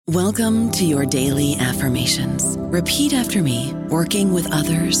Welcome to your daily affirmations. Repeat after me. Working with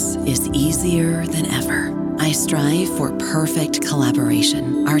others is easier than ever. I strive for perfect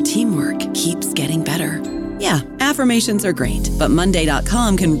collaboration. Our teamwork keeps getting better. Yeah, affirmations are great, but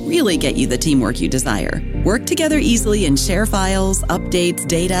Monday.com can really get you the teamwork you desire. Work together easily and share files, updates,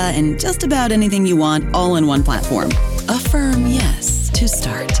 data, and just about anything you want all in one platform. Affirm yes to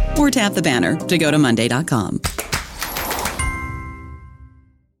start, or tap the banner to go to Monday.com.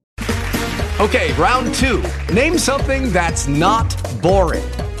 Okay, round two. Name something that's not boring.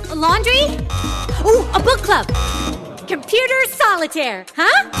 A laundry? Ooh, a book club. Computer solitaire,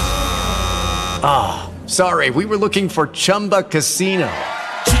 huh? Ah, sorry, we were looking for Chumba Casino.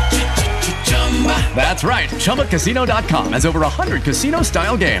 That's right, ChumbaCasino.com has over 100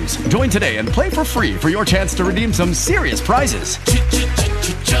 casino-style games. Join today and play for free for your chance to redeem some serious prizes.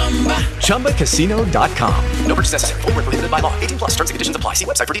 ChumbaCasino.com. No purchase necessary. Void where prohibited by law. 18+ terms and conditions apply. See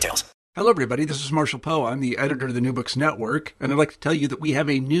website for details. Hello, everybody. This is Marshall Poe. I'm the editor of the New Books Network, and I'd like to tell you that we have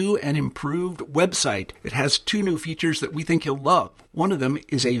a new and improved website. It has two new features that we think you'll love. One of them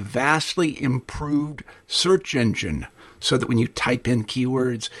is a vastly improved search engine, so that when you type in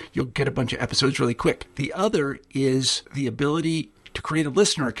keywords, you'll get a bunch of episodes really quick. The other is the ability to create a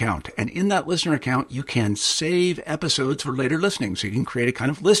listener account. And in that listener account, you can save episodes for later listening. So you can create a kind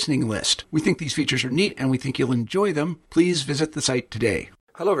of listening list. We think these features are neat, and we think you'll enjoy them. Please visit the site today.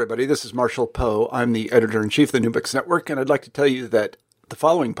 Hello, everybody. This is Marshall Poe. I'm the editor-in-chief of the New Books Network, and I'd like to tell you that the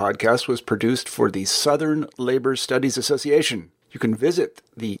following podcast was produced for the Southern Labor Studies Association. You can visit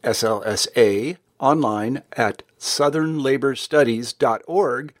the SLSA online at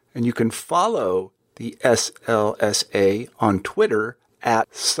southernlaborstudies.org, and you can follow the SLSA on Twitter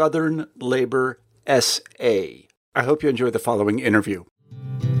at Southern Labor SA. I hope you enjoy the following interview.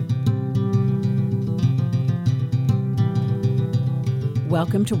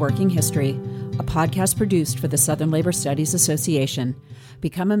 Welcome to Working History, a podcast produced for the Southern Labor Studies Association.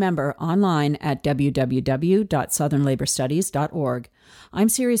 Become a member online at www.southernlaborstudies.org. I'm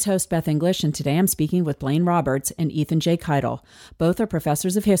series host Beth English, and today I'm speaking with Dylann Roberts and Ethan J. Kytle. Both are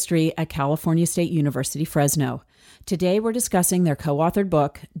professors of history at California State University, Fresno. Today we're discussing their co-authored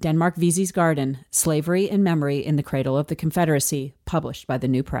book, Denmark Vesey's Garden, Slavery and Memory in the Cradle of the Confederacy, published by the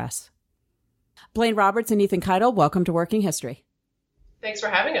New Press. Dylann Roberts and Ethan Kytle, welcome to Working History. Thanks for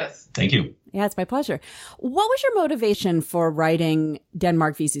having us. Thank you. Yeah, it's my pleasure. What was your motivation for writing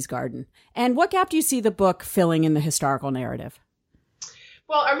Denmark Vesey's Garden? And what gap do you see the book filling in the historical narrative?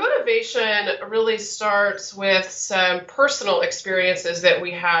 Well, our motivation really starts with some personal experiences that we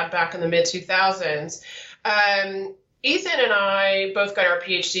had back in the mid-2000s. Ethan and I both got our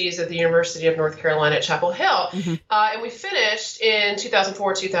PhDs at the University of North Carolina at Chapel Hill, and we finished in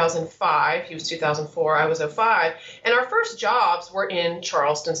 2004, 2005. He was 2004, I was 05, and our first jobs were in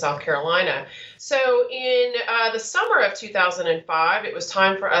Charleston, South Carolina. So in the summer of 2005, it was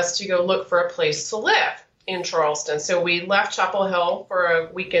time for us to go look for a place to live in Charleston. So we left Chapel Hill for a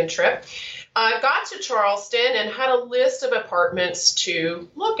weekend trip, got to Charleston, and had a list of apartments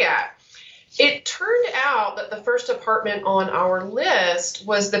to look at. It turned out that the first apartment on our list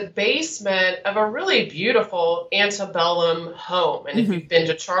was the basement of a really beautiful antebellum home. And if you've been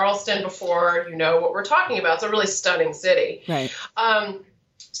to Charleston before, you know what we're talking about. It's a really stunning city. Right.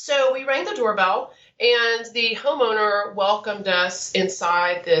 So we rang the doorbell, and the homeowner welcomed us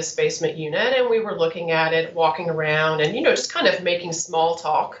inside this basement unit. And we were looking at it, walking around, and, you know, just kind of making small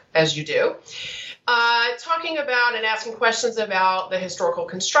talk, as you do. Talking about and asking questions about the historical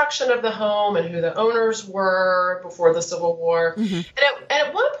construction of the home and who the owners were before the Civil War. And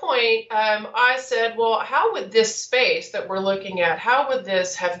at one point, I said, well, how would this space that we're looking at, how would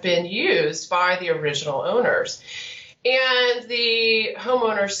this have been used by the original owners? And the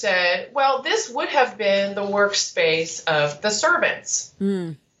homeowner said, well, this would have been the workspace of the servants.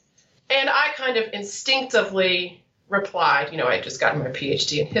 And I kind of instinctively replied, you know, I had just gotten my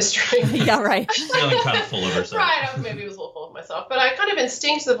PhD in history. Yeah, right. Feeling kind of full of herself. Right, maybe I was a little full of myself. But I kind of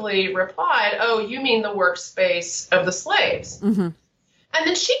instinctively replied, oh, you mean the workspace of the slaves? And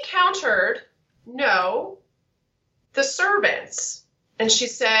then she countered, no, the servants. And she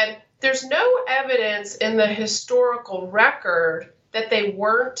said, there's no evidence in the historical record that they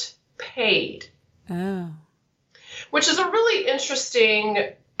weren't paid. Oh. Which is a really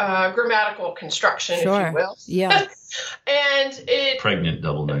interesting grammatical construction, if you will. Yeah. And it... Pregnant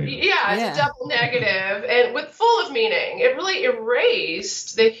double negative. Yeah, it's a double negative and with full of meaning. It really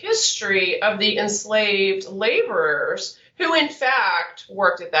erased the history of the enslaved laborers who, in fact,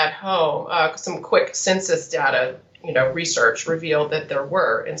 worked at that home. Some quick census data, you know, research revealed that there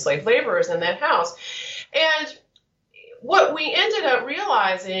were enslaved laborers in that house. And what we ended up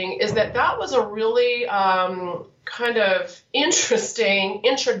realizing is that was a really kind of interesting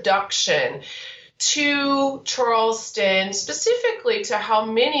introduction to Charleston, specifically to how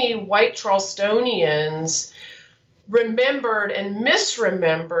many white Charlestonians remembered and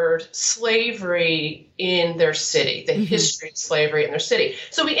misremembered slavery in their city, the history of slavery in their city.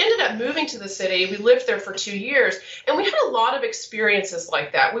 So we ended up moving to the city. We lived there for 2 years, and we had a lot of experiences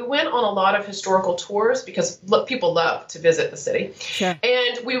like that. We went on a lot of historical tours because people love to visit the city. Sure.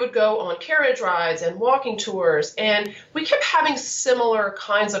 And we would go on carriage rides and walking tours, and we kept having similar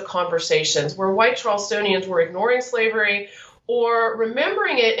kinds of conversations where white Charlestonians were ignoring slavery or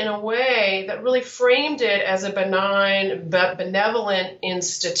remembering it in a way that really framed it as a benign, benevolent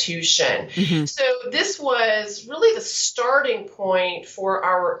institution. So this was really the starting point for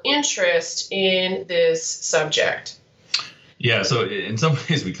our interest in this subject. Yeah, so in some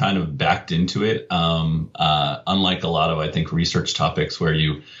ways we kind of backed into it, unlike a lot of, I think, research topics where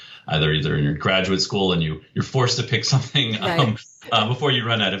you either in your graduate school and you're forced to pick something before you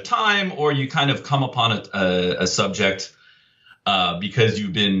run out of time, or you kind of come upon a subject because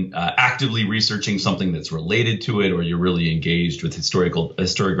you've been actively researching something that's related to it, or you're really engaged with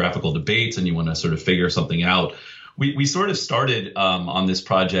historiographical debates and you want to sort of figure something out. We sort of started on this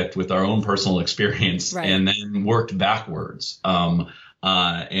project with our own personal experience and then worked backwards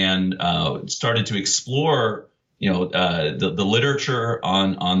and started to explore, the literature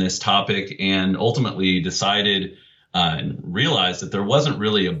on this topic, and ultimately decided and realized that there wasn't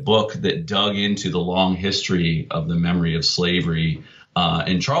really a book that dug into the long history of the memory of slavery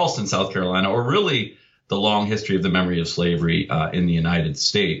in Charleston, South Carolina, or really the long history of the memory of slavery in the United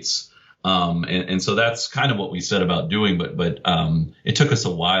States. And so that's kind of what we set about doing, but it took us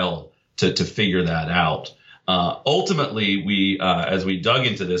a while to figure that out. Ultimately, we as we dug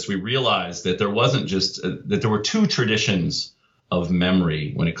into this, we realized that there wasn't just that there were two traditions of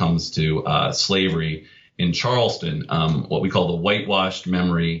memory when it comes to slavery in Charleston, what we call the whitewashed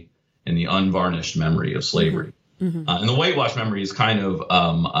memory and the unvarnished memory of slavery. And the whitewashed memory is kind of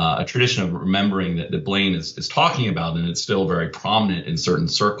a tradition of remembering that Blain is talking about, and it's still very prominent in certain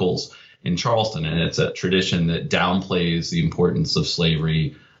circles in Charleston. And it's a tradition that downplays the importance of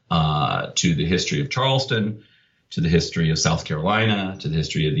slavery to the history of Charleston, to the history of South Carolina, to the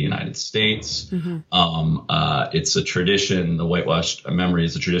history of the United States. It's a tradition, the whitewashed memory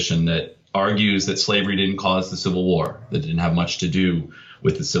is a tradition that argues that slavery didn't cause the Civil War, that it didn't have much to do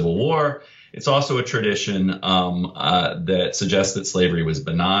with the Civil War. It's also a tradition that suggests that slavery was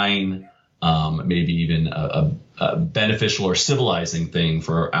benign, maybe even a beneficial or civilizing thing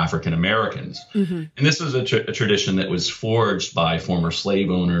for African Americans. And this was a tradition that was forged by former slave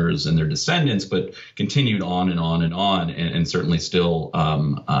owners and their descendants, but continued on and on and on, and certainly still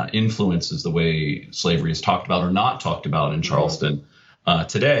influences the way slavery is talked about or not talked about in Charleston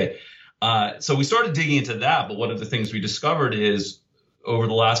today. So we started digging into that, but one of the things we discovered is over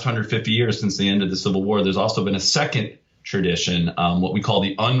the last 150 years since the end of the Civil War, there's also been a second tradition, what we call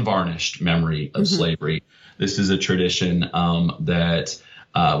the unvarnished memory of slavery. This is a tradition that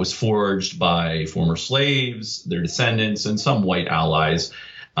was forged by former slaves, their descendants, and some white allies.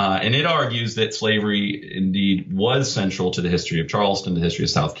 And it argues that slavery indeed was central to the history of Charleston, the history of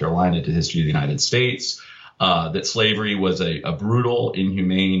South Carolina, to the history of the United States. That slavery was a brutal,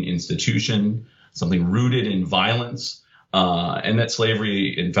 inhumane institution, something rooted in violence, and that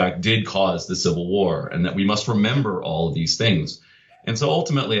slavery, in fact, did cause the Civil War, and that we must remember all of these things. And so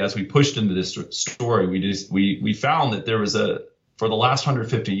ultimately, as we pushed into this story, we found that there was for the last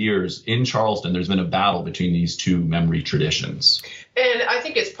 150 years in Charleston, there's been a battle between these two memory traditions. And I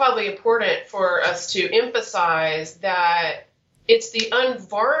think it's probably important for us to emphasize that it's the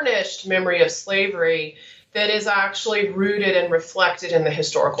unvarnished memory of slavery that is actually rooted and reflected in the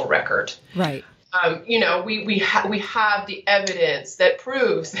historical record. Right. We have the evidence that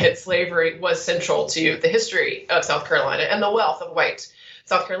proves that slavery was central to the history of South Carolina and the wealth of white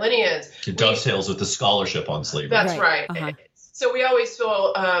South Carolinians. It dovetails with the scholarship on slavery. That's right. So we always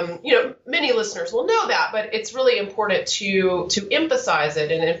feel, many listeners will know that, but it's really important to emphasize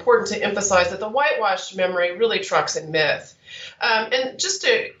it, and important to emphasize that the whitewashed memory really trucks in myth. And just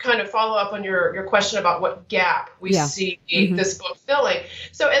to kind of follow up on your question about what gap we see this book filling.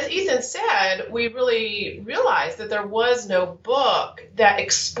 So as Ethan said, we really realized that there was no book that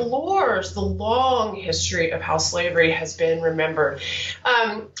explores the long history of how slavery has been remembered.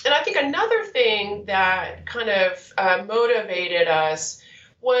 And I think another thing that kind of motivated us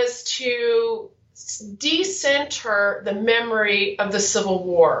was to decenter the memory of the Civil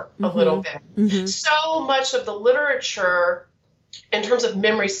War a little bit. So much of the literature in terms of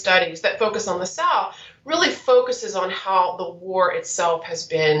memory studies that focus on the South really focuses on how the war itself has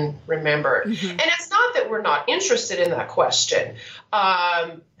been remembered. And it's not that we're not interested in that question.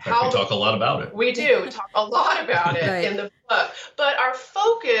 We talk a lot about it. We do talk a lot about it in the book. But our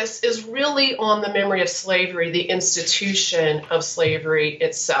focus is really on the memory of slavery, the institution of slavery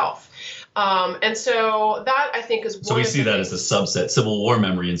itself. And so that, I think, is one. So we see that as a subset. Civil War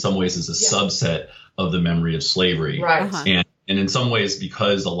memory in some ways is a subset of the memory of slavery. Right. And in some ways,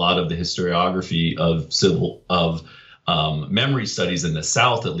 because a lot of the historiography of memory studies in the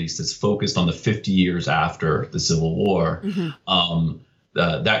South, at least, is focused on the 50 years after the Civil War,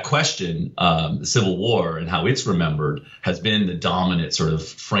 that question, the Civil War and how it's remembered, has been the dominant sort of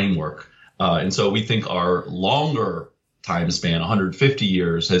framework. And so we think our longer time span, 150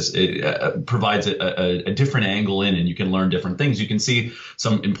 years, provides a different angle in, and you can learn different things. You can see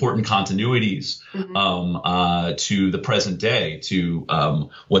some important continuities to the present day, to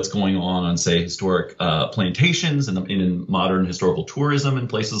what's going on, say, historic plantations and in modern historical tourism in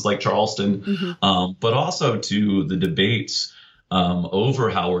places like Charleston, but also to the debates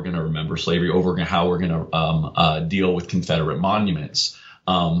over how we're going to remember slavery, over how we're going to deal with Confederate monuments.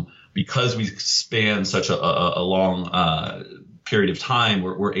 Because we span such a long period of time,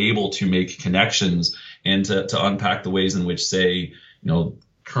 we're able to make connections and to unpack the ways in which, say,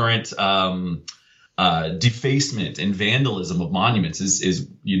 current defacement and vandalism of monuments is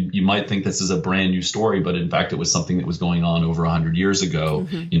you might think this is a brand new story, but in fact, it was something that was going on over 100 years ago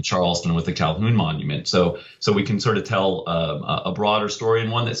in Charleston with the Calhoun Monument. So we can sort of tell a broader story,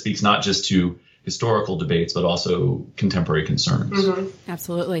 and one that speaks not just to historical debates, but also contemporary concerns.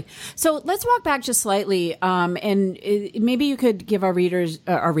 Absolutely. So let's walk back just slightly, and maybe you could give our listeners,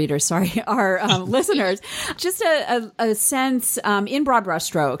 just a sense, in broad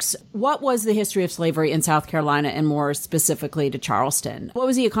brushstrokes, what was the history of slavery in South Carolina, and more specifically to Charleston? What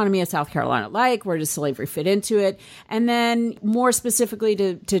was the economy of South Carolina like? Where does slavery fit into it? And then more specifically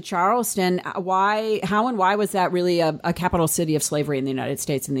to Charleston, how and why was that really a capital city of slavery in the United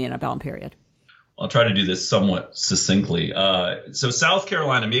States in the antebellum period? I'll try to do this somewhat succinctly. So South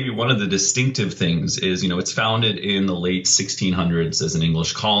Carolina, maybe one of the distinctive things is, it's founded in the late 1600s as an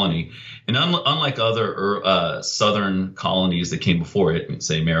English colony. And unlike other southern colonies that came before it,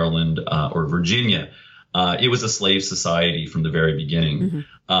 say Maryland or Virginia, it was a slave society from the very beginning.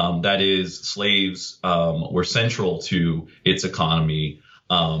 That is, slaves were central to its economy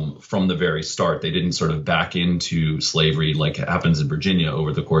from the very start. They didn't sort of back into slavery like happens in Virginia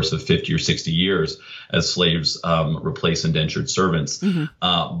over the course of 50 or 60 years as slaves replace indentured servants.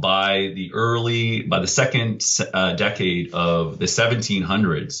 By the second decade of the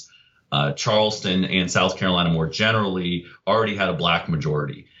 1700s, Charleston and South Carolina more generally already had a black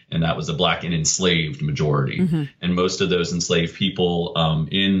majority. And that was a black and enslaved majority. And most of those enslaved people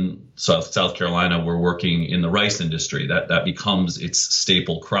in South Carolina were working in the rice industry. That becomes its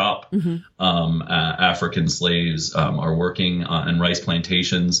staple crop. African slaves are working on rice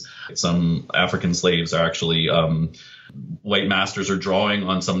plantations. Some African slaves are actually white masters are drawing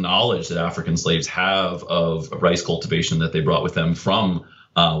on some knowledge that African slaves have of rice cultivation that they brought with them from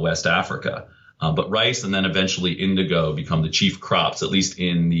West Africa. But rice and then eventually indigo become the chief crops, at least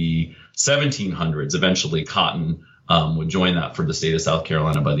in the 1700s. Eventually cotton would join that for the state of South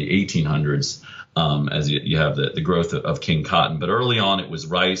Carolina by the 1800s, as you have the growth of King Cotton. But early on, it was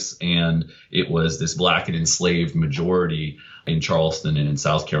rice, and it was this black and enslaved majority in Charleston and in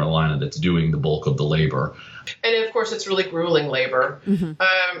South Carolina that's doing the bulk of the labor. And of course, it's really grueling labor,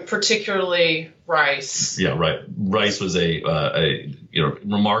 particularly rice. Yeah, right. Rice was a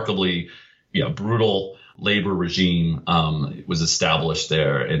remarkably brutal labor regime. It was established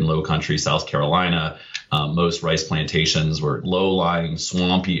there in low country South Carolina. Most rice plantations were low-lying,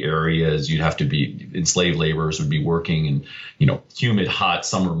 swampy areas. You'd have to be enslaved laborers would be working in humid, hot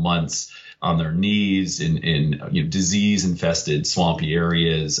summer months on their knees in disease-infested, swampy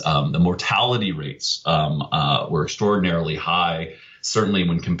areas. The mortality rates were extraordinarily high, certainly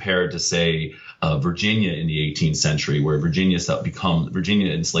when compared to, say, Virginia in the 18th century, where Virginia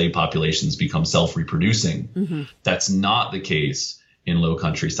enslaved populations become self-reproducing. That's not the case in low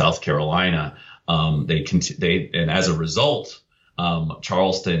country South Carolina. And as a result,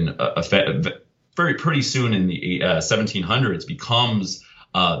 Charleston pretty soon in the 1700s becomes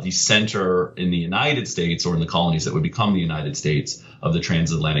the center in the United States, or in the colonies that would become the United States, of the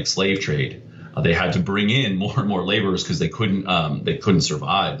transatlantic slave trade. They had to bring in more and more laborers because they couldn't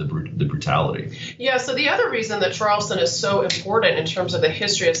survive the brutality. Yeah, so the other reason that Charleston is so important in terms of the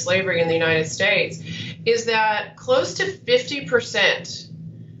history of slavery in the United States is that close to 50%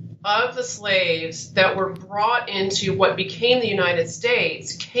 of the slaves that were brought into what became the United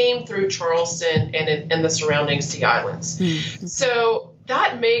States came through Charleston and the surrounding Sea Islands. Mm-hmm. So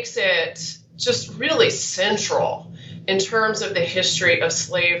that makes it just really central in terms of the history of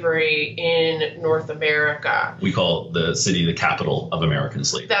slavery in North America. We call the city the capital of American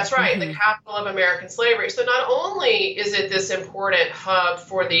slavery. That's right, the capital of American slavery. So not only is it this important hub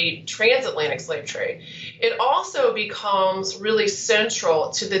for the transatlantic slave trade, it also becomes really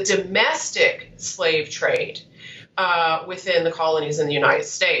central to the domestic slave trade within the colonies in the United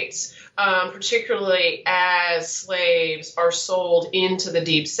States. Particularly as slaves are sold into the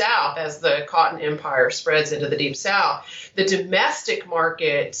Deep South, as the Cotton Empire spreads into the Deep South. The domestic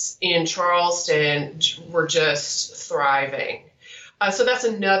markets in Charleston were just thriving. So that's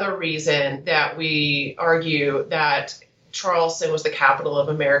another reason that we argue that Charleston was the capital of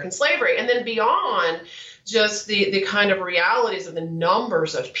American slavery. And then beyond just the kind of realities of the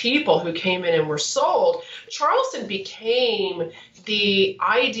numbers of people who came in and were sold, Charleston became the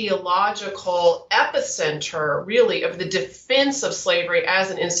ideological epicenter, really, of the defense of slavery as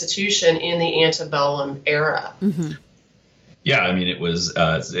an institution in the antebellum era. Mm-hmm. Yeah, I mean, it was,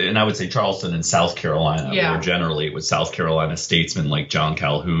 and I would say Charleston and South Carolina, more generally, it was South Carolina statesmen like John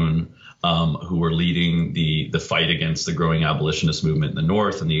Calhoun, who were leading the fight against the growing abolitionist movement in the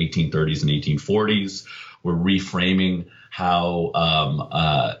North in the 1830s and 1840s, were reframing how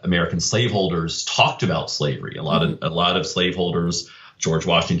American slaveholders talked about slavery. A lot of slaveholders, George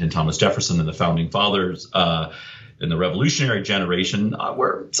Washington, Thomas Jefferson, and the founding fathers in the Revolutionary generation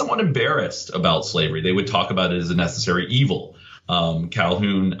were somewhat embarrassed about slavery. They would talk about it as a necessary evil.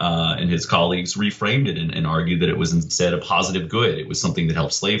 Calhoun and his colleagues reframed it and argued that it was instead a positive good. It was something that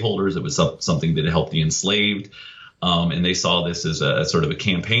helped slaveholders. It was something that helped the enslaved. And they saw this as a sort of a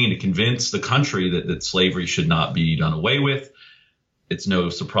campaign to convince the country that slavery should not be done away with. It's no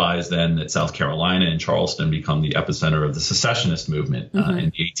surprise then that South Carolina and Charleston become the epicenter of the secessionist movement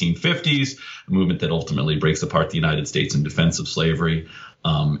in the 1850s, a movement that ultimately breaks apart the United States in defense of slavery.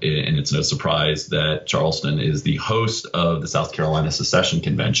 And it's no surprise that Charleston is the host of the South Carolina Secession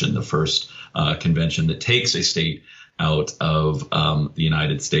Convention, the first convention that takes a state out of the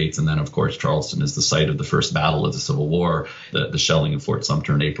United States. And then, of course, Charleston is the site of the first battle of the Civil War, the shelling of Fort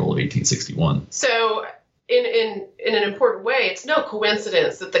Sumter in April of 1861. So in an important way, it's no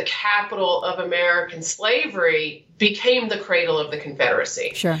coincidence that the capital of American slavery became the cradle of the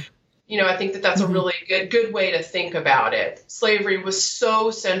Confederacy. Sure. You know, I think that that's a really good way to think about it. Slavery was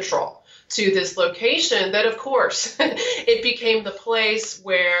so central to this location that, of course, it became the place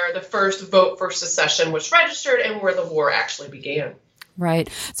where the first vote for secession was registered and where the war actually began. Right.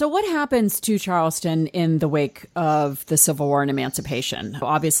 So what happens to Charleston in the wake of the Civil War and emancipation?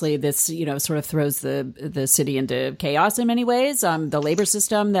 Obviously, this, sort of throws the city into chaos in many ways. The labor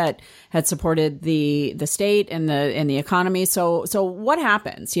system that had supported the state and the economy. So what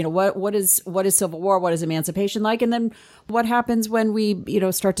happens? What is Civil War? What is emancipation like? And then what happens when we,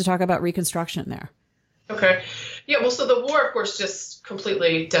 start to talk about Reconstruction there? Okay. Yeah, well, so the war, of course, just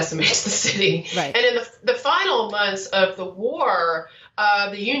completely decimates the city. Right. And in the final months of the war,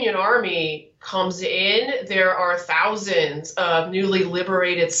 the Union Army comes in. There are thousands of newly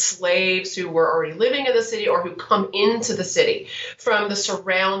liberated slaves who were already living in the city or who come into the city from the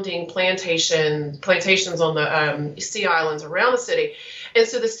surrounding plantations on the Sea Islands around the city. And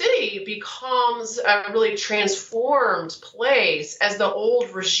so the city becomes a really transformed place as the old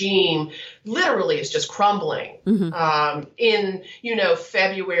regime literally is just crumbling in,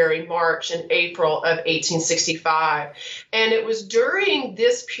 February, March, and April of 1865. And it was during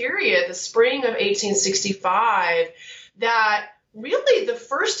this period, the spring of 1865, that really the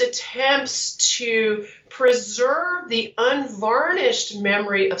first attempts to preserve the unvarnished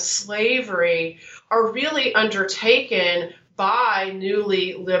memory of slavery are really undertaken by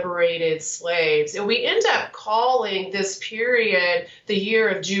newly liberated slaves. And we end up calling this period the year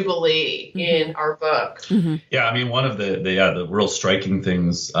of Jubilee in our book. Mm-hmm. Yeah, I mean, one of the real striking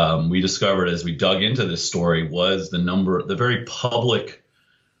things we discovered as we dug into this story was the very public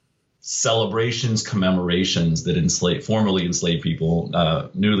celebrations, commemorations that formerly enslaved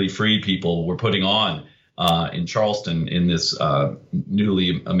people, newly freed people were putting on in Charleston, in this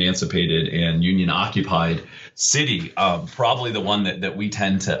newly emancipated and union-occupied city. Probably the one that we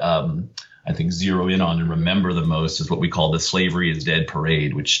tend to, I think, zero in on and remember the most is what we call the Slavery is Dead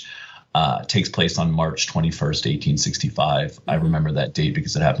Parade, which takes place on March 21st, 1865. I remember that date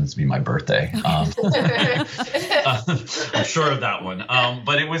because it happens to be my birthday. I'm sure of that one.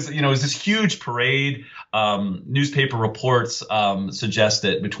 But it was this huge parade. Newspaper reports suggest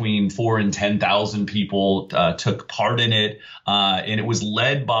that between 4,000 and 10,000 people took part in it. And it was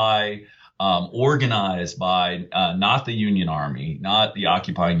led by, organized by not the Union Army, not the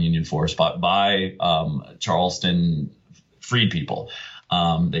occupying Union force, but by Charleston freed people.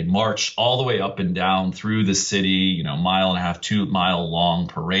 They marched all the way up and down through the city, 1.5 to 2 mile long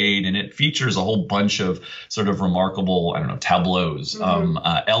parade. And it features a whole bunch of sort of remarkable, tableaus,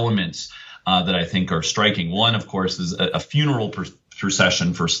 elements that I think are striking. One, of course, is a funeral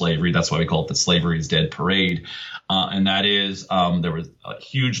procession for slavery. That's why we call it the Slavery is Dead Parade. And that is, there was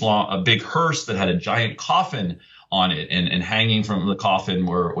a big hearse that had a giant coffin on it, and hanging from the coffin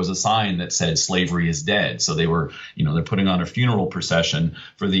was a sign that said slavery is dead. So they were, they're putting on a funeral procession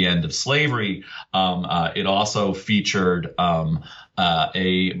for the end of slavery. It also featured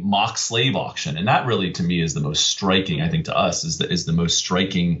a mock slave auction. And that really, to me, is the most striking, I think to us, is the most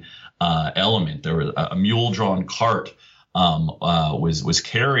striking element. There was a mule-drawn cart was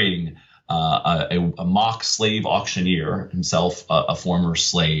carrying a mock slave auctioneer, himself a former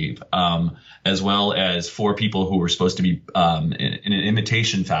slave, as well as 4 people who were supposed to be in an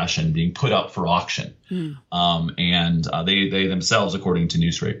imitation fashion being put up for auction. And they themselves, according to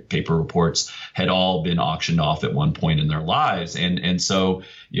newspaper reports, had all been auctioned off at one point in their lives. And so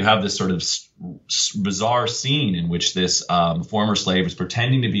you have this sort of bizarre scene in which this former slave is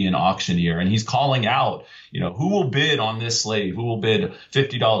pretending to be an auctioneer, and he's calling out, who will bid on this slave? Who will bid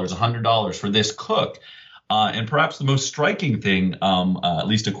 $50, $100 for this cook? And perhaps the most striking thing, at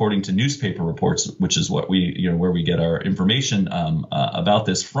least according to newspaper reports, which is what we, where we get our information about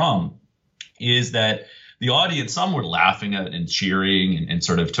this from, is that the audience, some were laughing at it and cheering and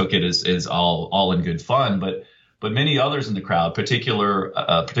sort of took it as all in good fun, but many others in the crowd,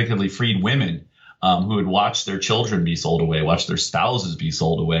 particularly freed women, who had watched their children be sold away, watched their spouses be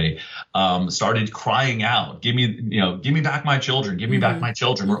sold away, started crying out, give me back my children, give me back my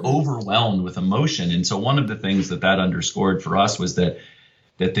children. We're overwhelmed with emotion. And so one of the things that underscored for us was that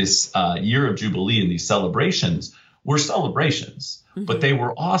this year of Jubilee and these celebrations were celebrations, but they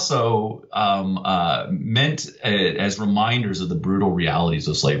were also meant as reminders of the brutal realities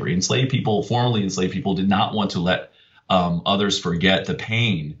of slavery. Formerly enslaved people did not want to let others forget the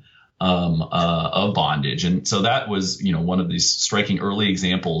pain of bondage. And so that was, one of these striking early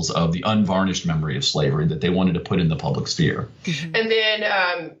examples of the unvarnished memory of slavery that they wanted to put in the public sphere. And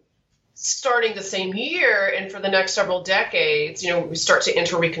then starting the same year and for the next several decades, we start to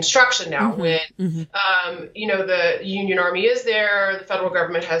enter Reconstruction now when, the Union Army is there, the federal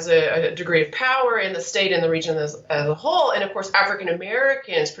government has a degree of power in the state and the region as a whole. And of course, African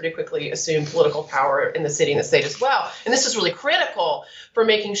Americans pretty quickly assume political power in the city and the state as well. And this is really critical for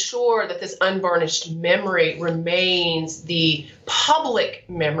making sure that this unvarnished memory remains the public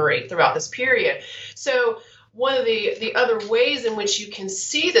memory throughout this period. So one of the other ways in which you can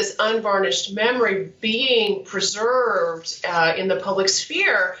see this unvarnished memory being preserved in the public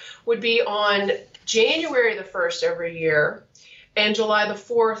sphere would be on January the 1st every year and July the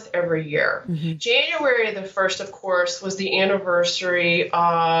 4th every year. January the 1st, of course, was the anniversary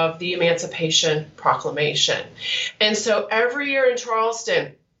of the Emancipation Proclamation. And so every year in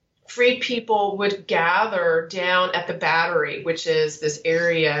Charleston, freed people would gather down at the Battery, which is this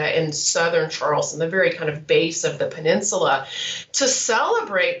area in southern Charleston, the very kind of base of the peninsula, to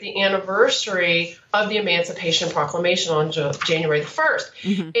celebrate the anniversary of the Emancipation Proclamation on January the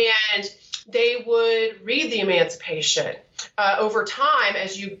 1st. And they would read the Emancipation. Over time,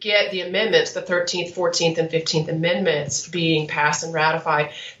 as you get the amendments, the 13th, 14th, and 15th Amendments being passed and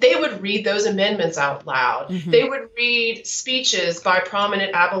ratified, they would read those amendments out loud. They would read speeches by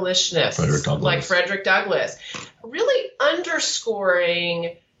prominent abolitionists like Frederick Douglass, really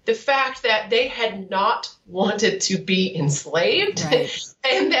underscoring the fact that they had not wanted to be enslaved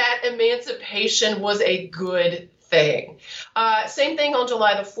and that emancipation was a good thing. Same thing on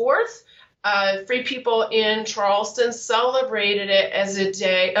July the 4th. Free people in Charleston celebrated it as a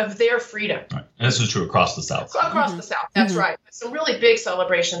day of their freedom. Right. And this is true across the South. Across the South, that's right. Some really big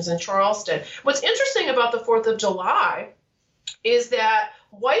celebrations in Charleston. What's interesting about the 4th of July is that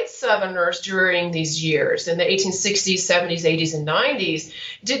white Southerners during these years, in the 1860s, 70s, 80s, and 90s,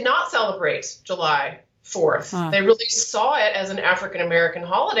 did not celebrate July 4th. They really saw it as an African-American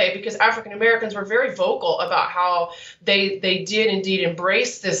holiday because African-Americans were very vocal about how they did indeed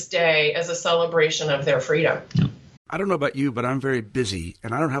embrace this day as a celebration of their freedom. I don't know about you, but I'm very busy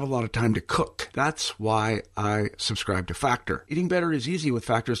and I don't have a lot of time to cook. That's why I subscribe to Factor. Eating better is easy with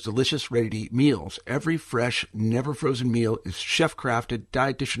Factor's delicious, ready-to-eat meals. Every fresh, never frozen meal is chef-crafted,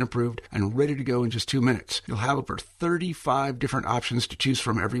 dietitian approved, and ready to go in just 2 minutes. You'll have over 35 different options to choose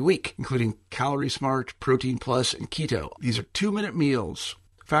from every week, including Calorie Smart, Protein Plus, and Keto. These are 2-minute meals.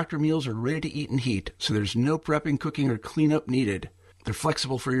 Factor meals are ready to eat and heat, so there's no prepping, cooking, or cleanup needed. They're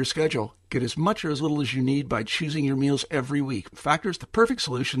flexible for your schedule. Get as much or as little as you need by choosing your meals every week. Factor's the perfect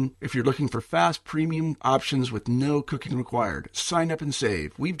solution if you're looking for fast, premium options with no cooking required. Sign up and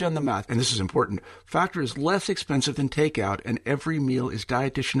save. We've done the math, and this is important. Factor is less expensive than takeout, and every meal is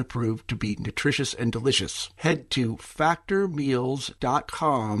dietitian approved to be nutritious and delicious. Head to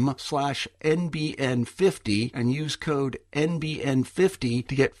factormeals.com/NBN50 and use code NBN50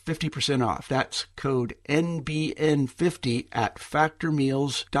 to get 50% off. That's code NBN50 at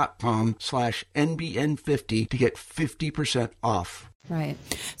factormeals.com/NBN50 to get 50% off. Right.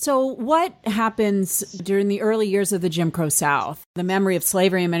 So what happens during the early years of the Jim Crow South? The memory of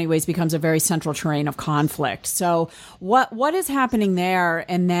slavery in many ways becomes a very central terrain of conflict. So what is happening there?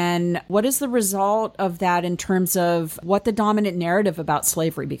 And then what is the result of that in terms of what the dominant narrative about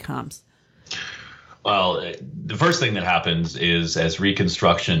slavery becomes? Well, the first thing that happens is as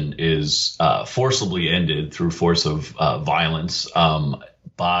Reconstruction is forcibly ended through force of violence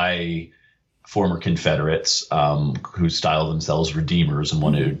by former Confederates who style themselves redeemers and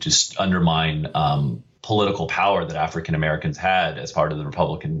want to just undermine political power that African Americans had as part of the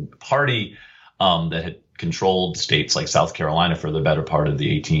Republican Party that had controlled states like South Carolina for the better part of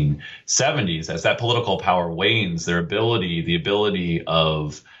the 1870s. As that political power wanes, the ability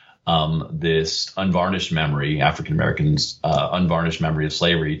of this unvarnished memory, African Americans' unvarnished memory of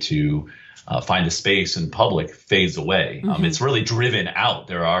slavery to find a space in public fades away. It's really driven out.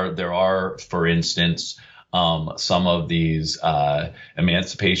 There are, for instance, some of these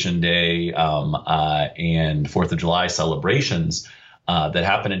Emancipation Day and 4th of July celebrations that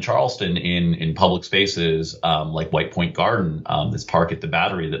happen in Charleston in public spaces like White Point Garden, this park at the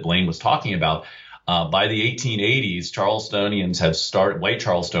Battery that Blain was talking about. By the 1880s, white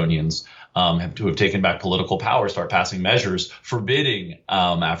Charlestonians who have taken back political power start passing measures forbidding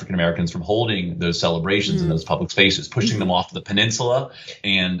African Americans from holding those celebrations in those public spaces, pushing them off the peninsula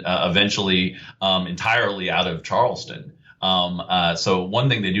and eventually entirely out of Charleston. So one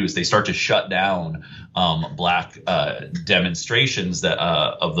thing they do is they start to shut down Black demonstrations that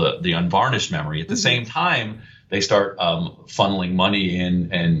of the unvarnished memory. At the same time, they start funneling money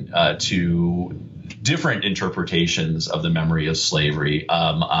in and to different interpretations of the memory of slavery,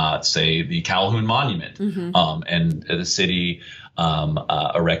 say the Calhoun Monument. And the city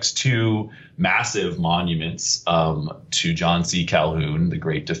erects 2 massive monuments to John C. Calhoun, the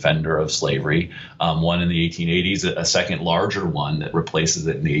great defender of slavery, one in the 1880s, a second larger one that replaces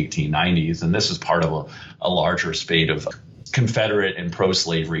it in the 1890s. And this is part of a larger spate of Confederate and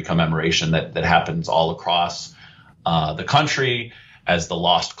pro-slavery commemoration that happens all across the country as the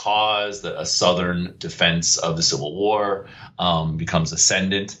lost cause, a Southern defense of the Civil War, becomes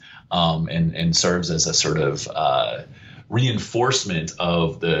ascendant and serves as a sort of reinforcement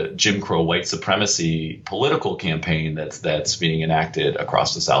of the Jim Crow white supremacy political campaign that's being enacted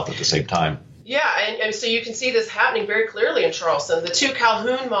across the South at the same time. Yeah, and so you can see this happening very clearly in Charleston. The 2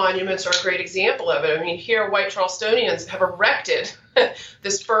 Calhoun monuments are a great example of it. I mean, here white Charlestonians have erected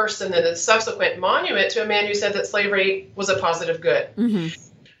this first and then the subsequent monument to a man who said that slavery was a positive good. And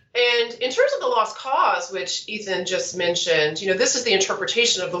in terms of the lost cause, which Ethan just mentioned, this is the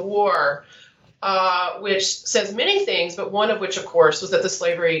interpretation of the war, which says many things, but one of which, of course, was that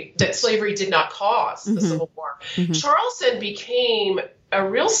slavery did not cause the Civil War. Charleston became a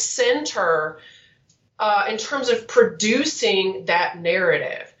real center in terms of producing that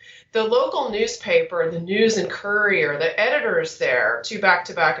narrative. The local newspaper, the News and Courier, the editors there, 2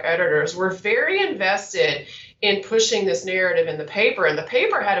 back-to-back editors, were very invested in pushing this narrative in the paper. And the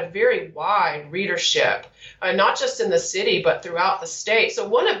paper had a very wide readership, not just in the city, but throughout the state. So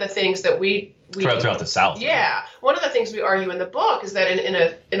one of the things that we throughout the South. Yeah. One of the things we argue in the book is that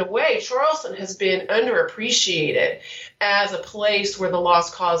in a way, Charleston has been underappreciated as a place where the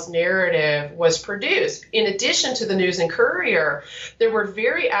lost cause narrative was produced. In addition to the News and Courier, there were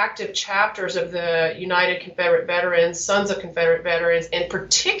very active chapters of the United Confederate Veterans, Sons of Confederate Veterans, and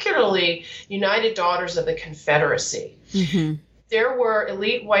particularly United Daughters of the Confederacy. There were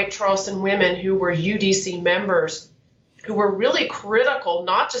elite white Charleston women who were UDC members who were really critical,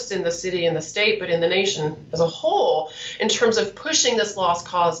 not just in the city and the state, but in the nation as a whole, in terms of pushing this lost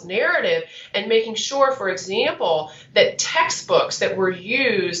cause narrative and making sure, for example, that textbooks that were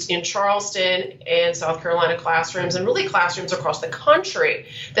used in Charleston and South Carolina classrooms, and really classrooms across the country,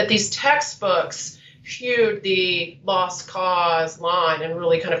 that these textbooks hewed the lost cause line and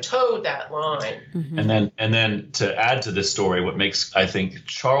really kind of towed that line. Mm-hmm. And then to add to this story, what makes, I think,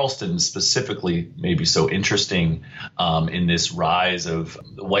 Charleston specifically maybe so interesting in this rise of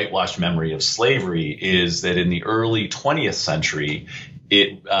the whitewashed memory of slavery is that in the early 20th century,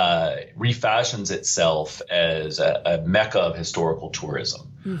 it refashions itself as a mecca of historical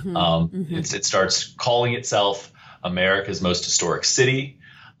tourism. Mm-hmm. It starts calling itself America's most historic city.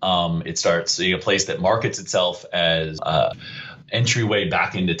 It starts a place that markets itself as entryway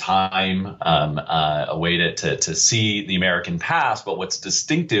back into time, a way to see the American past. But what's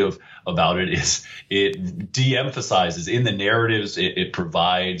distinctive about it is it de-emphasizes in the narratives it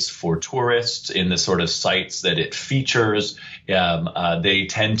provides for tourists in the sort of sites that it features. They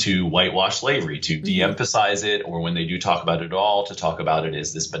tend to whitewash slavery, to de-emphasize it, or when they do talk about it at all, to talk about it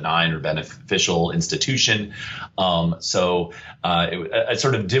as this benign or beneficial institution. So a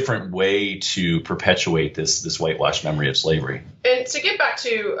sort of different way to perpetuate this whitewash memory of slavery. And to get back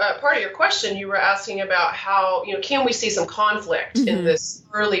to part of your question, you were asking about how, can we see some conflict in this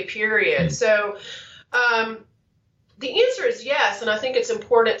early period? So the answer is yes. And I think it's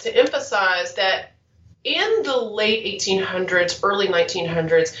important to emphasize that in the late 1800s, early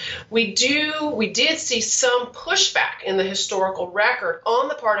 1900s, we did see some pushback in the historical record on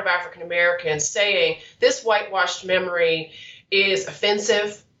the part of African Americans saying this whitewashed memory is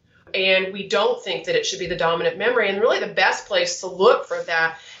offensive, and we don't think that it should be the dominant memory. And really the best place to look for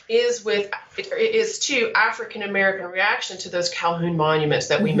that is to African American reaction to those Calhoun monuments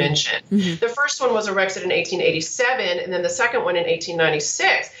that we mentioned. The first one was erected in 1887, and then the second one in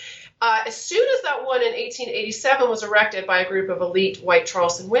 1896. As soon as that one in 1887 was erected by a group of elite white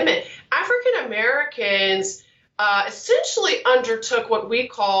Charleston women, African Americans essentially undertook what we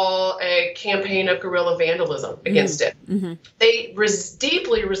call a campaign of guerrilla vandalism against it. They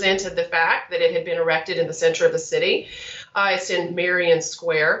deeply resented the fact that it had been erected in the center of the city. It's in Marion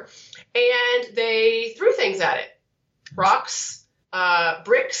Square. And they threw things at it. Rocks,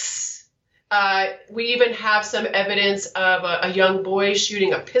 bricks. We even have some evidence of a young boy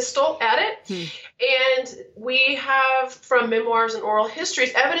shooting a pistol at it. And we have, from memoirs and oral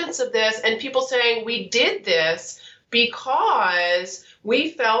histories, evidence of this, and people saying we did this because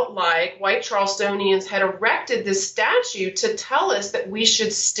we felt like white Charlestonians had erected this statue to tell us that we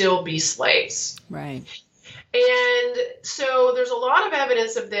should still be slaves. Right. And so there's a lot of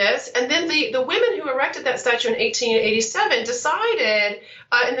evidence of this. And then the women who erected that statue in 1887 decided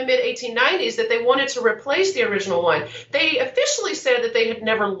in the mid-1890s that they wanted to replace the original one. They officially said that they had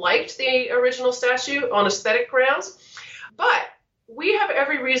never liked the original statue on aesthetic grounds. But we have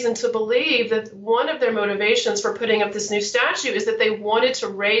every reason to believe that one of their motivations for putting up this new statue is that they wanted to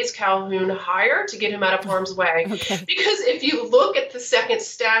raise Calhoun higher to get him out of harm's way. Okay. Because if you look at the second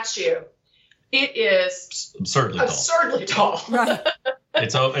statue, it is absurdly tall. Right.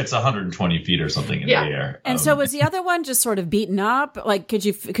 It's 120 feet or something in the air. And so was the other one just sort of beaten up? Like, could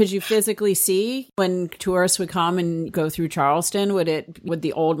you physically see when tourists would come and go through Charleston? Would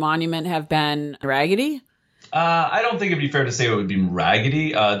the old monument have been raggedy? I don't think it'd be fair to say it would be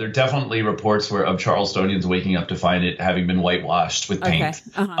raggedy. There are definitely reports of Charlestonians waking up to find it having been whitewashed with paint.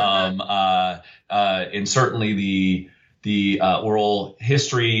 Okay. And certainly the oral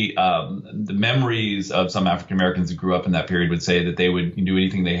history, the memories of some African Americans who grew up in that period would say that they would do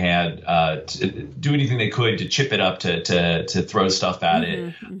anything they had, do anything they could to chip it up, to throw stuff at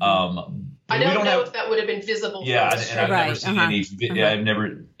it. I don't know if that would have been visible. Yeah, and I've never seen any. I've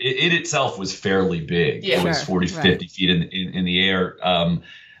never. It itself was fairly big. Yeah, it was 50 feet in the air.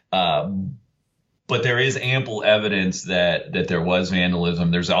 But there is ample evidence that there was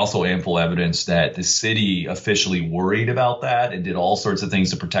vandalism. There's also ample evidence that the city officially worried about that and did all sorts of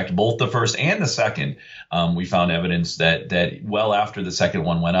things to protect both the first and the second. We found evidence that well after the second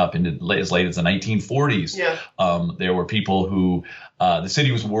one went up, into as late as the 1940s, there were people who the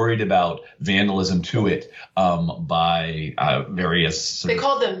city was worried about vandalism to it by various. They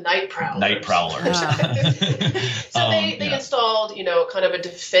called them night prowlers. Night prowlers. So they installed, kind of a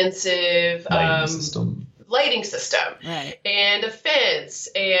defensive lighting system and a fence,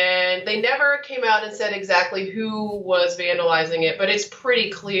 and they never came out and said exactly who was vandalizing it, but it's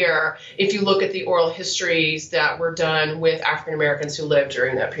pretty clear if you look at the oral histories that were done with African Americans who lived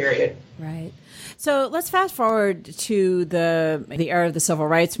during that period. Right. So let's fast forward to the era of the civil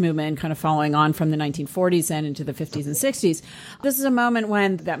rights movement, kind of following on from the 1940s and into the 50s and 60s. This is a moment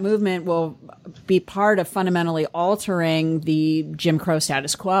when that movement will be part of fundamentally altering the Jim Crow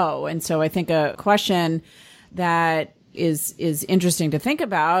status quo. And so I think a question that is interesting to think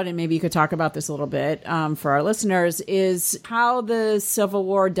about, and maybe you could talk about this a little bit for our listeners, is how the Civil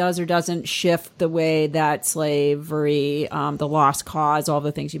War does or doesn't shift the way that slavery, the lost cause, all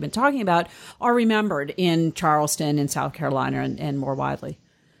the things you've been talking about, are remembered in Charleston, in South Carolina, and more widely.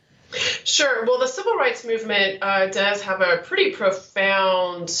 Sure. Well, the civil rights movement does have a pretty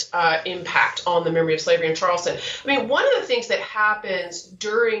profound impact on the memory of slavery in Charleston. I mean, one of the things that happens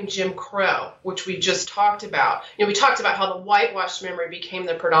during Jim Crow, which we just talked about, we talked about how the whitewashed memory became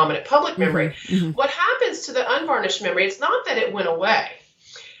the predominant public memory. Mm-hmm. What happens to the unvarnished memory, it's not that it went away.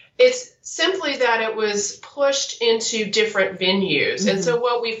 It's simply that it was pushed into different venues. Mm-hmm. And so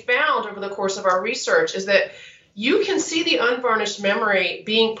what we found over the course of our research is that you can see the unvarnished memory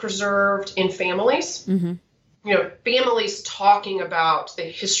being preserved in families, families talking about the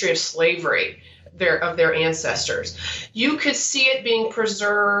history of slavery of their ancestors. You could see it being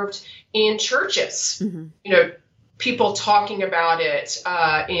preserved in churches, people talking about it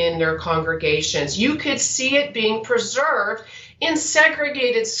in their congregations. You could see it being preserved in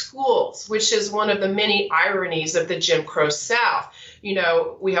segregated schools, which is one of the many ironies of the Jim Crow South.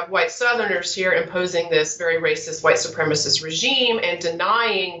 We have white Southerners here imposing this very racist white supremacist regime and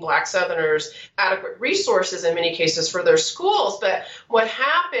denying Black Southerners adequate resources in many cases for their schools. But what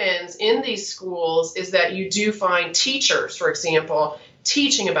happens in these schools is that you do find teachers, for example,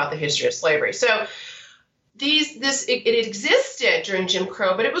 teaching about the history of slavery. So it existed during Jim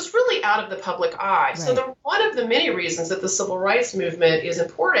Crow, but it was really out of the public eye. Right. So one of the many reasons that the civil rights movement is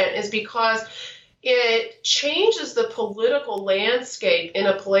important is because it changes the political landscape in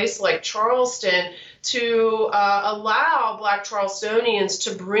a place like Charleston to allow Black Charlestonians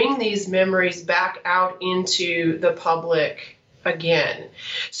to bring these memories back out into the public again.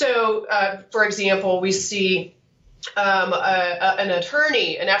 So, for example, we see an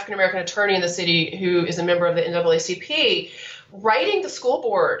African-American attorney in the city who is a member of the NAACP writing the school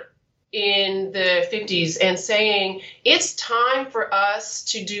board in the 50s and saying, it's time for us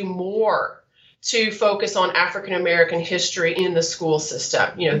to do more to focus on African-American history in the school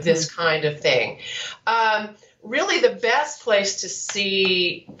system, this kind of thing. Really, the best place to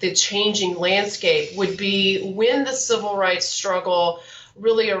see the changing landscape would be when the civil rights struggle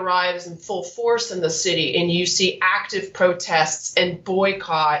really arrives in full force in the city and you see active protests and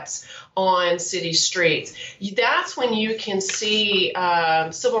boycotts on city streets. That's when you can see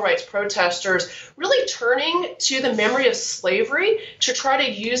civil rights protesters really turning to the memory of slavery to try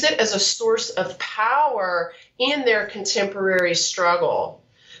to use it as a source of power in their contemporary struggle.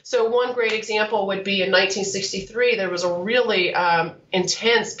 So one great example would be in 1963, there was a really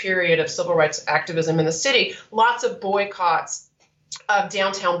intense period of civil rights activism in the city, lots of boycotts of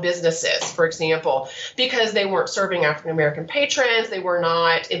downtown businesses, for example, because they weren't serving African-American patrons, they were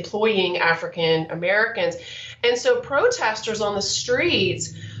not employing African-Americans. And so protesters on the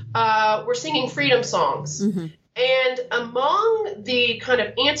streets were singing freedom songs. Mm-hmm. And among the kind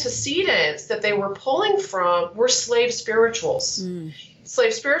of antecedents that they were pulling from were slave spirituals. Mm.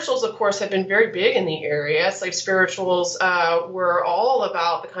 Slave spirituals, of course, have been very big in the area. Slave spirituals were all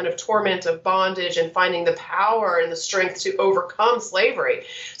about the kind of torment of bondage and finding the power and the strength to overcome slavery.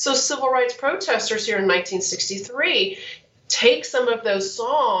 So civil rights protesters here in 1963 take some of those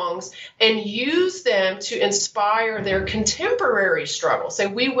songs and use them to inspire their contemporary struggle. Say,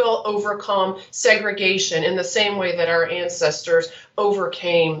 we will overcome segregation in the same way that our ancestors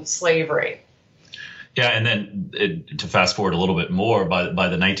overcame slavery. Yeah, and then to fast forward a little bit more, by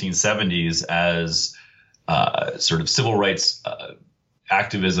the 1970s, as sort of civil rights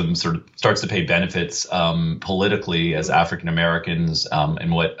activism sort of starts to pay benefits politically as African Americans,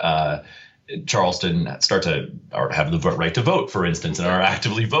 and what Charleston start to or have the right to vote, for instance, and are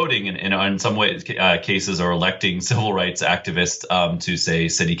actively voting, and in some ways cases are electing civil rights activists to, say,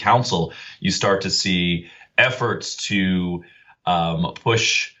 city council. You start to see efforts to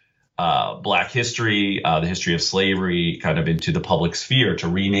push Black history, the history of slavery, kind of into the public sphere, to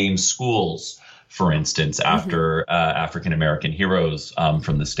rename schools, for instance, after African-American heroes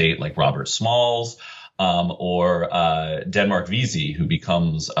from the state, like Robert Smalls, or Denmark Vesey, who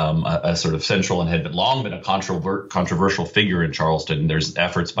becomes a sort of central and had long been a controversial figure in Charleston. There's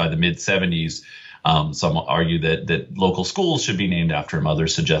efforts by the mid-'70s. Some argue that local schools should be named after him.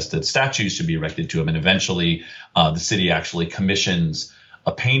 Others suggest that statues should be erected to him. And eventually the city actually commissions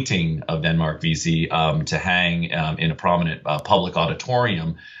a painting of Denmark Vesey to hang in a prominent public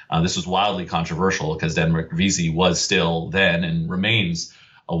auditorium. This was wildly controversial because Denmark Vesey was still then and remains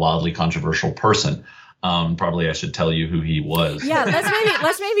a wildly controversial person. Probably I should tell you who he was. Yeah,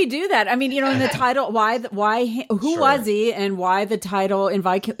 let's maybe do that. I mean, in the title, who was he, and why the title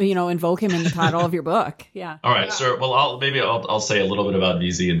invoke him in the title of your book? Yeah. All right, sure. Well, I'll say a little bit about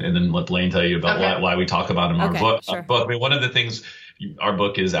Vesey and then let Blain tell you about why we talk about him in our book. Sure. I mean, one of the things. Our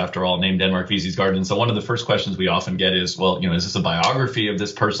book is, after all, named Denmark Vesey's Garden. So one of the first questions we often get is, well, is this a biography of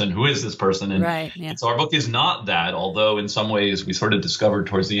this person? Who is this person? And, right, yeah. And so our book is not that, although in some ways we sort of discovered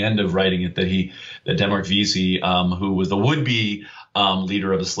towards the end of writing it that Denmark Vesey, who was the would-be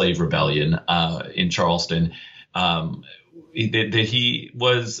leader of the slave rebellion in Charleston, that he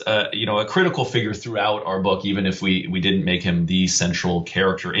was, a critical figure throughout our book, even if we didn't make him the central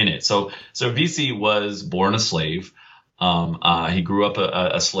character in it. So Vesey was born a slave. He grew up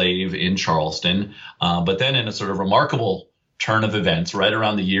a slave in Charleston, but then in a sort of remarkable turn of events, right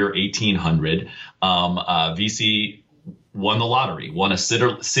around the year 1800, Vesey won the lottery, won a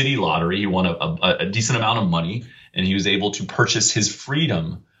city lottery. He won a decent amount of money, and he was able to purchase his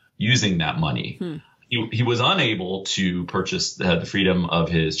freedom using that money. He was unable to purchase the freedom of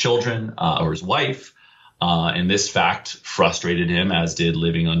his children or his wife, and this fact frustrated him, as did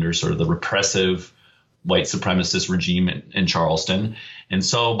living under sort of the repressive white supremacist regime in Charleston. And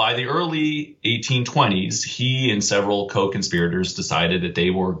so by the early 1820s, he and several co-conspirators decided that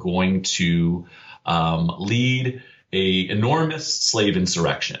they were going to lead an enormous slave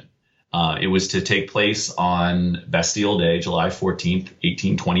insurrection. It was to take place on Bastille Day, July 14th,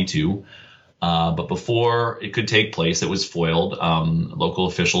 1822. But before it could take place, it was foiled. Local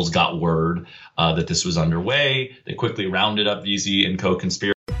officials got word that this was underway. They quickly rounded up Vesey and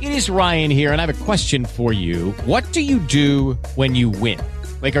co-conspirators. It is Ryan here, and I have a question for you. What do you do when you win?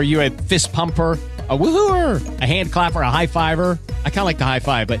 Like, are you a fist pumper, a woohooer, a hand clapper, a high fiver? I kind of like the high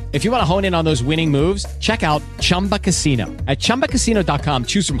five, but if you want to hone in on those winning moves, check out Chumba Casino. At ChumbaCasino.com,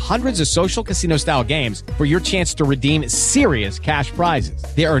 choose from hundreds of social casino-style games for your chance to redeem serious cash prizes.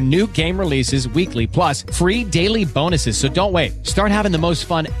 There are new game releases weekly, plus free daily bonuses, so don't wait. Start having the most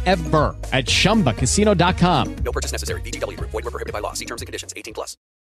fun ever at ChumbaCasino.com. No purchase necessary. VGW Group. Void where prohibited by law. See terms and conditions. 18+.